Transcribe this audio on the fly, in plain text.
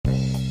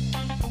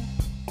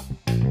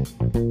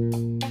Kia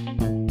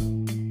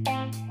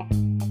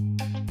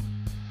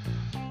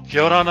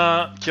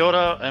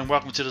ora, and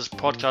welcome to this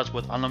podcast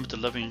with Unlimited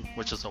Living,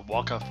 which is a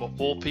waka for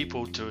all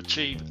people to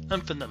achieve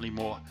infinitely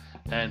more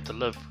and to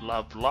live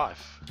love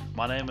life.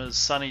 My name is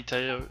Sunny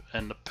Teo,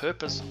 and the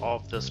purpose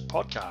of this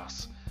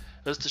podcast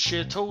is to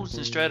share tools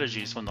and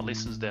strategies from the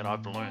lessons that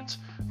I've learned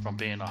from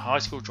being a high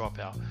school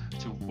dropout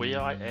to where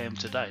I am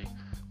today,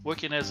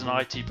 working as an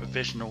IT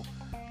professional,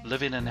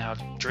 living in our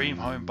dream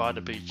home by the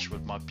beach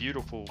with my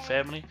beautiful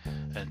family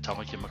in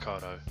Tamaki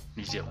Makaurau,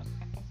 New Zealand.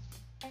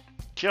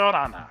 Kia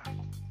ora.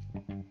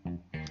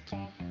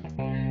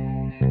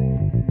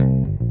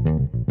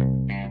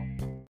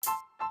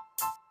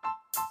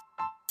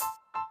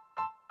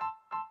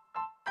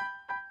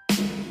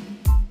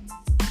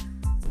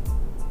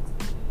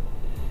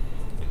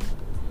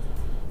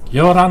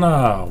 Kia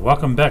ora,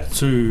 welcome back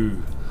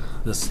to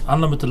this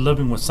Unlimited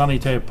Living with Sunny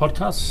Teo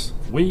podcast.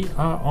 We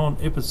are on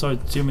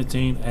episode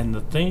 17, and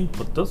the theme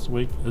for this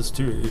week is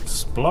to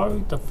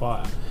explode the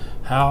fire.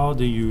 How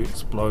do you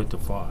explode the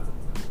fire?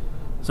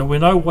 So we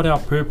know what our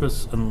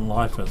purpose in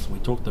life is. We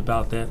talked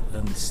about that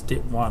in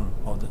step 1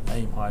 of the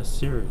Aim High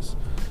series.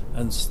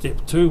 In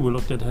step 2, we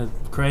looked at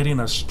creating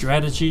a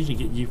strategy to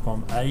get you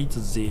from A to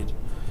Z.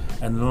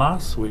 And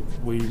last week,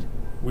 we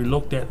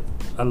looked at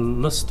a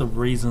list of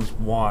reasons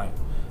why,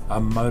 a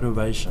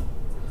motivation.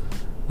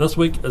 This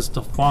week is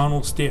the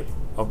final step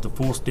of the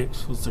 4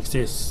 steps for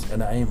success in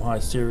the Aim High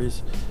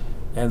series.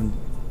 And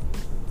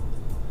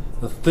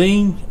the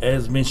theme,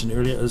 as mentioned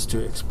earlier, is to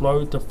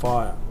explode the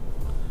fire.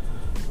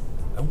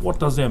 And what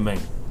does that mean?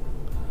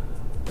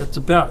 It's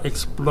about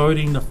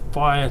exploding the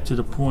fire to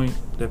the point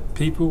that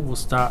people will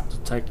start to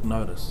take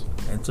notice.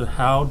 And so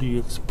how do you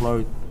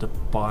explode the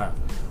fire?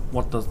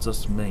 What does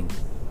this mean?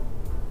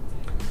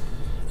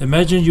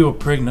 Imagine you are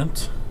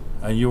pregnant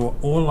and you are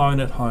all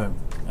alone at home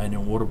and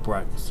your water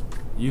breaks.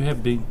 You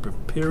have been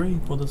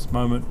preparing for this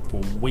moment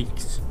for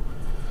weeks.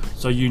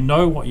 So you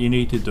know what you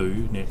need to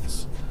do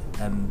next,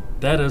 and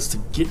that is to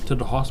get to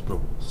the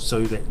hospital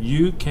so that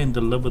you can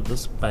deliver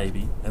this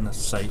baby in a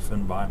safe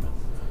environment.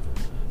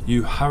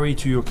 You hurry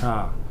to your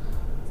car,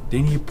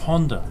 then you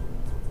ponder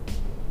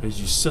as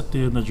you sit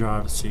there in the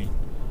driver's seat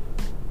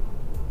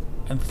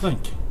and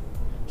think,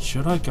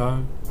 should I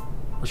go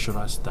or should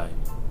I stay?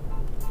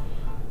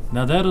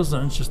 Now that is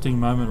an interesting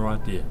moment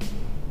right there.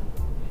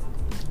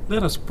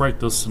 Let us break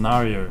this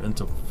scenario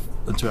into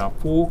our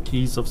 4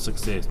 keys of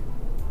success.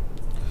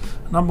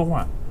 Number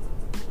 1,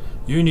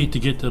 you need to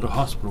get to the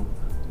hospital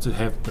to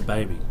have the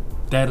baby.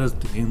 That is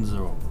the end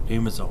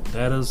result.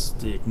 That is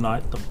the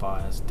ignite the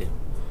fire step.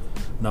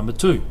 Number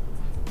 2,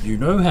 you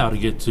know how to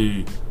get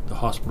to the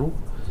hospital.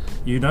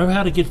 You know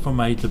how to get from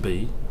A to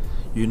B.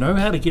 You know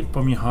how to get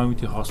from your home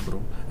to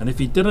hospital. And if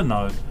you didn't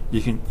know,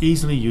 you can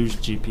easily use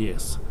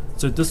GPS.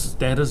 So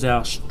that is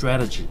our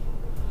strategy.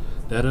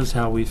 That is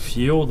how we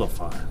fuel the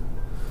fire.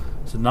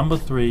 So number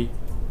 3,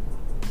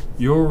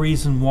 your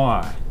reason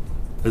why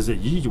is that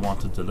you want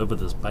to deliver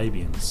this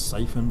baby in a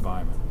safe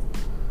environment.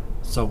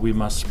 So we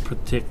must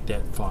protect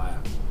that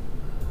fire.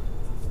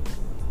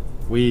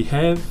 We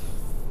have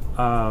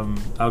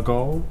our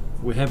goal,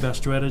 we have our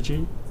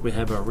strategy, we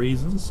have our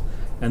reasons,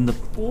 and the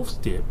 4th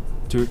step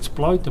to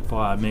explode the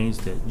fire means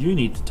that you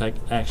need to take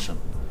action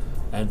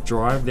and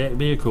drive that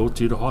vehicle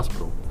to the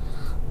hospital.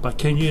 But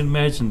can you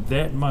imagine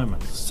that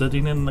moment,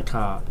 sitting in the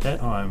car at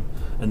home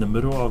in the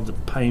middle of the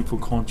painful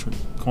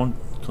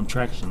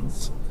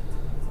contractions,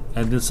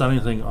 and then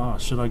suddenly think, oh,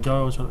 should I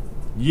go?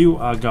 You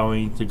are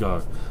going to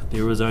go.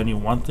 There is only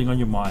one thing on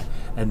your mind,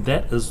 and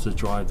that is to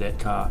drive that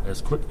car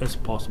as quick as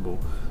possible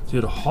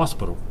to the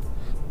hospital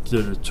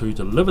to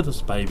deliver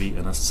this baby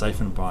in a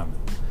safe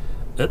environment.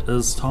 It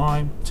is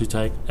time to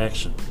take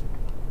action.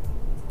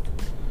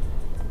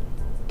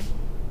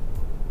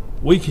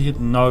 We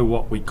can know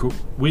what we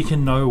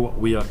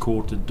are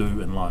called to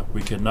do in life.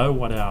 We can know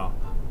what our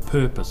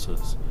purpose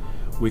is.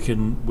 We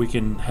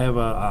can have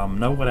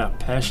know what our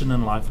passion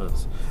in life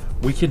is.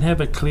 We can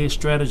have a clear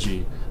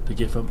strategy to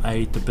get from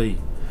A to B.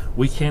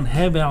 We can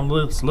have our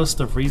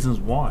list of reasons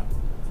why.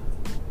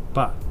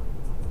 But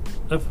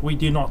if we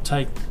do not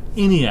take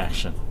any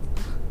action,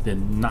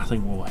 then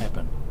nothing will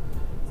happen.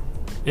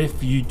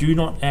 If you do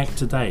not act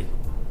today,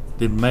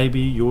 then maybe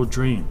your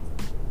dream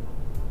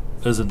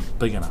isn't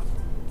big enough.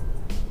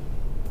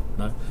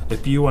 No?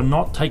 If you are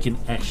not taking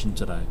action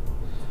today,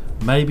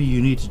 maybe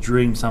you need to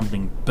dream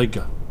something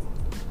bigger.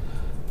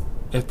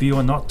 If you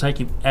are not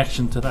taking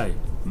action today,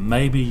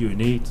 maybe you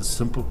need to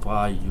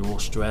simplify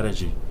your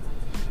strategy.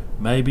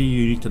 Maybe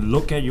you need to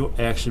look at your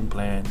action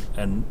plan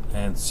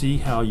and see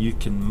how you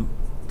can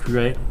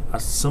create a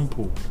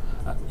simple,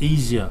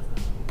 easier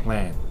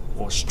plan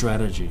or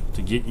strategy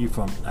to get you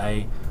from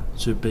A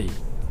to B.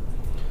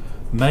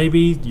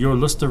 Maybe your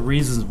list of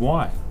reasons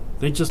why,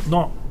 they're just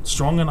not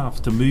strong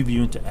enough to move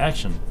you into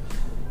action.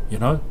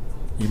 You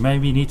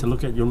maybe need to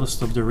look at your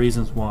list of the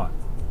reasons why.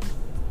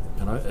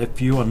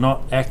 If you are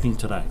not acting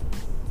today,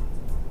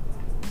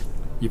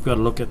 you've got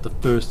to look at the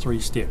first 3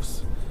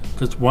 steps,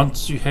 because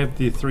once you have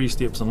the 3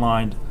 steps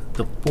aligned,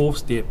 the 4th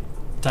step,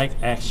 take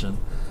action,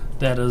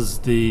 That is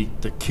the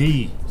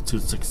key to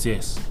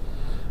success.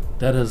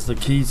 That is the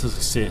key to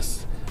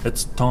success.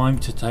 It's time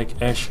to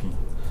take action.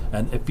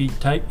 And if you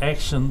take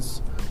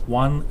actions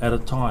one at a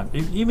time,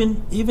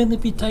 even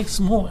if you take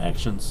small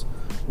actions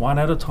one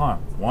at a time,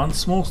 one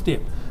small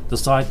step,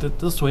 decide that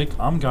this week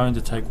I'm going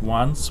to take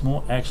one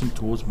small action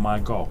towards my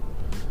goal.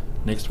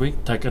 Next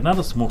week, take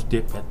another small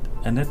step,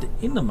 and at the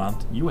end of the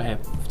month, you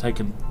have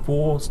taken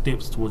 4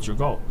 steps towards your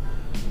goal,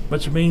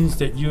 which means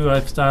that you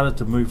have started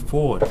to move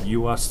forward.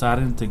 You are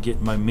starting to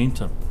get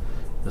momentum.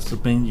 This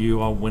means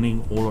you are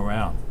winning all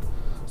around.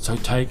 So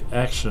take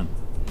action.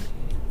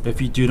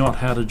 If you do not know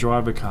how to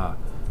drive a car,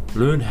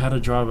 learn how to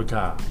drive a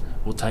car,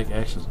 or take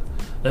action.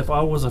 If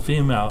I was a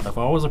female, if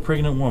I was a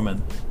pregnant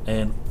woman,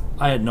 and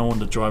I had no one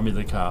to drive me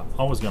the car,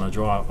 I was going to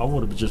drive. I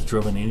would have just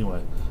driven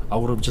anyway. I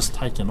would have just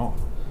taken off,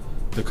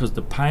 because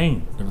the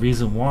pain, the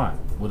reason why,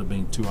 would have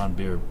been too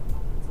unbearable.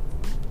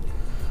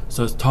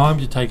 So it's time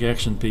to take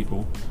action,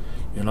 people.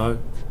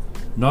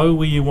 Know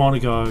where you want to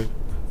go,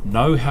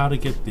 know how to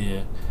get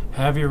there,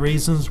 have your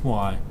reasons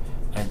why,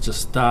 and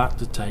just start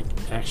to take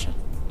action.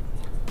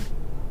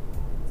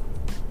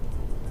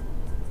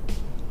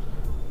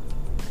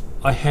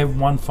 I have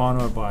one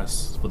final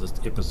advice for this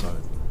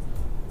episode,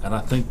 and I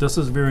think this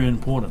is very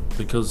important,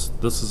 because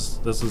this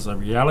is a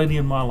reality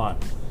in my life,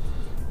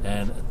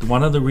 and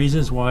one of the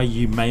reasons why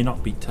you may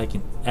not be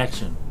taking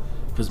action,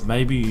 because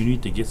maybe you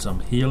need to get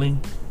some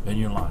healing in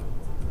your life.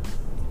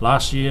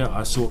 Last year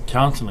I sought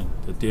counseling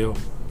to deal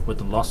with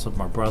the loss of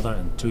my brother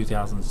in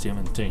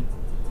 2017.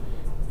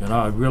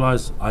 I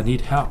realized I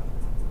need help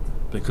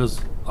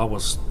because I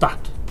was stuck.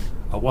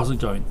 I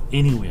wasn't going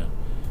anywhere.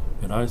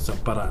 So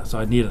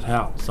I needed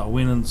help. So I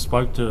went and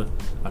spoke to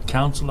a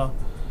counselor,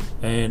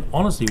 and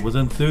honestly,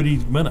 within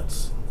 30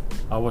 minutes,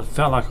 I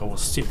felt like I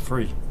was set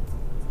free.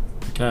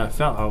 Okay, I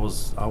felt I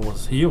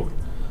was healed.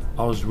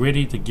 I was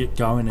ready to get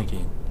going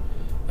again,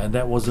 and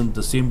that was in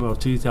December of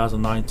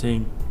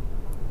 2019.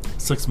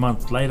 6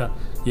 months later,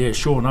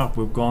 sure enough,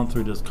 we've gone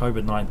through this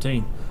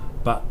COVID-19,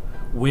 but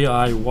where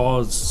I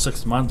was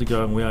 6 months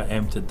ago and where I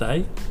am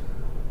today,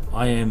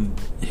 I am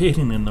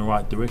heading in the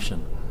right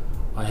direction.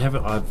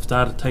 I've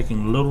started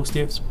taking little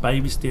steps,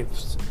 baby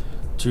steps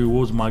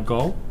towards my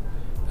goal,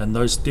 and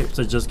those steps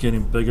are just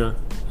getting bigger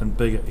and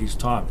bigger each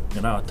time.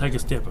 I take a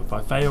step. If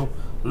I fail,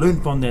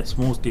 learn from that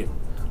small step,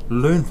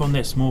 learn from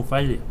that small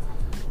failure,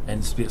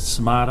 and get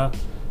smarter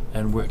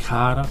and work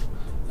harder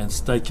and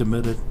stay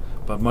committed.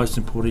 But most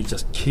importantly,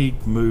 just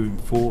keep moving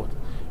forward.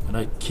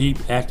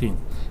 Keep acting.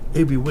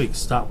 Every week,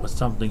 start with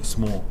something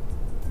small,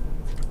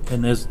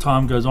 and as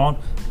time goes on,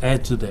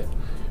 add to that.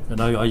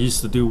 I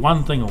used to do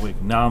one thing a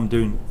week. Now I'm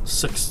doing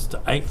 6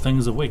 to 8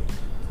 things a week.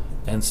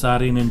 And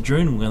starting in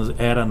June, I'm going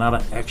to add another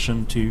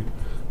action to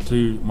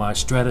my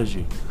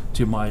strategy,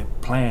 to my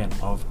plan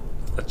of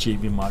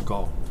achieving my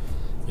goal.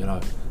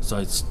 So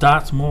it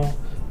starts small,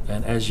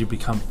 and as you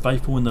become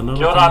faithful in the little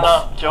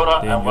things, Kia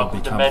ora, then and you'll welcome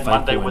to become Mad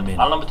Monday faithful with in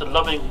many. Unlimited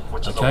Living,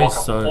 which is a Okay, walk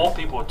so- for all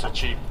people to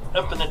achieve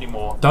infinitely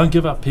more. Don't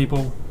give up,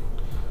 people.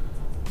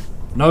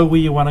 Know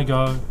where you want to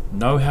go,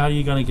 know how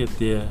you're going to get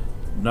there,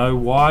 know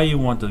why you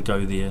want to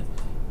go there,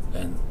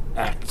 and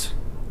act.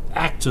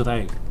 Act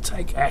today.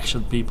 Take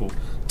action, people.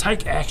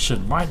 Take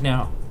action right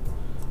now.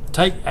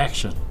 Take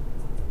action.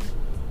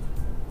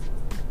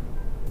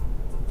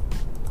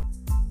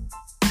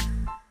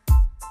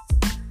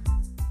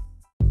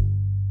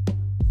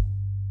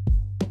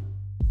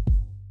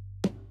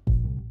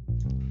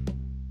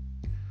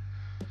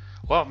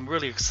 Well, I'm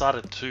really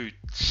excited to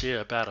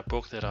share about a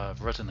book that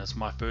I've written. It's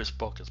my first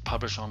book. It's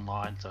published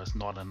online, so it's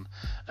not in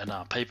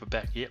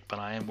paperback yet, but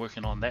I am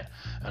working on that,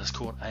 and it's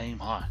called Aim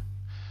High.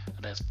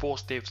 It has 4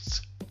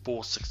 steps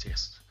for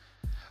success.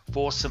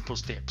 4 simple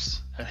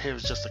steps, and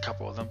here's just a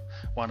couple of them.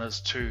 One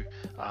is to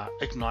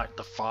ignite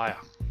the fire,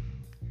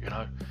 and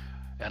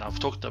I've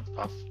talked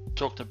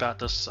about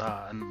this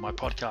in my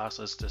podcast.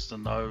 Is just to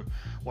know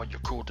what you're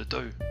called to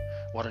do.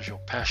 What is your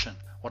passion?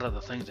 What are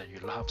the things that you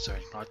love? So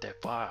ignite that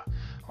fire.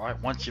 All right.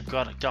 Once you've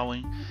got it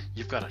going,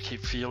 you've got to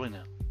keep feeling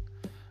it.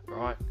 All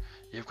right.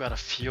 You've got to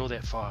feel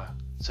that fire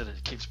so that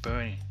it keeps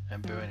burning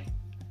and burning.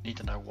 You need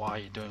to know why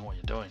you're doing what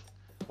you're doing.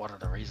 What are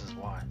the reasons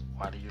why?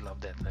 Why do you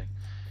love that thing?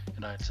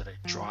 So that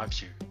it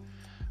drives you.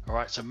 All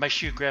right. So make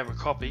sure you grab a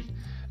copy.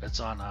 It's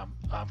on.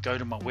 Go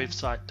to my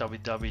website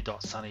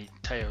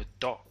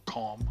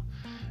www.sunnyteo.com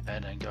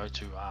and then go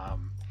to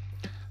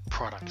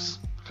products.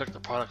 Click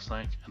the products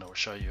link, and it will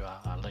show you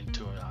a link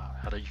to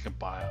how you can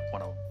buy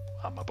one of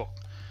my book,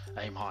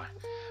 Aim High,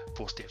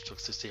 4 Steps to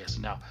Success.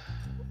 Now,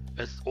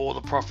 it's all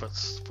the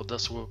profits for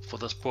this book,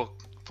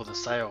 for the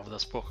sale of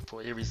this book,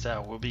 for every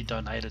sale will be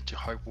donated to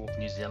Hope Walk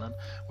New Zealand,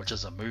 which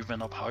is a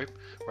movement of hope,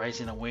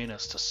 raising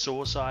awareness to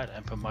suicide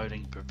and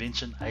promoting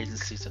prevention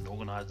agencies and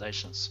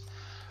organizations.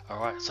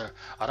 Alright, so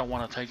I don't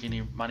want to take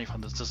any money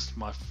from this. This is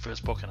my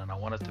first book, and I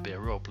want it to be a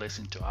real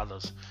blessing to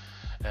others,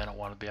 and I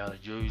want to be able to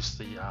use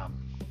the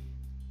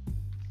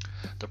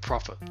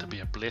profit to be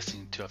a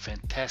blessing to a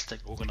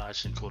fantastic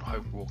organization called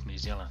Hope Walk New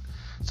Zealand.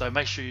 So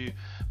make sure you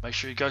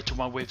go to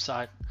my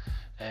website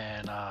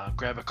and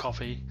grab a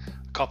coffee,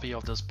 copy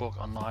of this book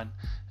online,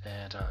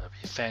 and it'd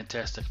be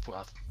fantastic.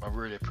 I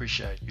really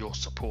appreciate your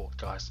support,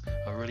 guys.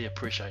 I really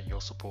appreciate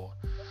your support.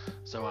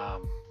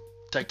 So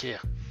take care.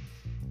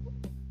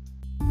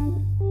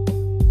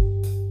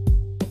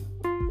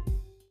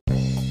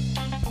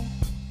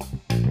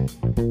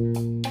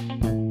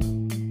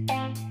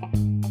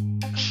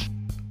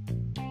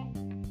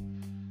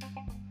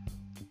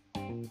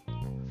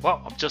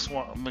 Well,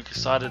 I'm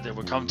excited that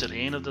we're coming to the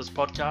end of this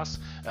podcast,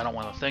 and I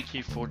want to thank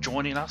you for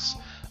joining us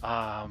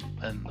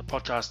in the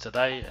podcast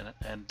today.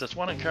 And just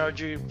want to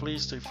encourage you,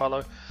 please, to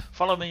follow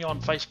me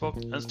on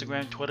Facebook,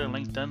 Instagram, Twitter,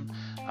 LinkedIn.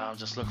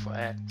 Just look for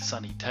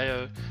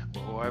 @SunnyTeo.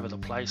 We're all over the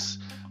place.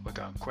 We're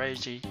going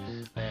crazy.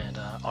 And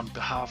on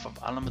behalf of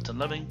Unlimited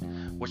Living,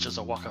 which is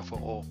a waka for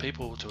all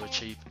people to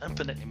achieve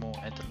infinitely more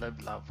and to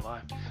live love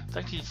life,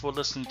 thank you for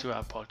listening to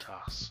our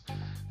podcast.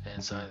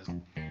 And so,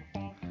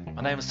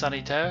 my name is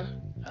Sunny Teo,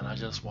 and I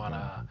just want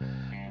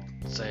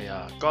to say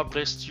God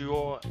bless you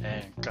all,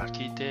 and ka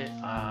kite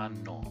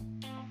anō.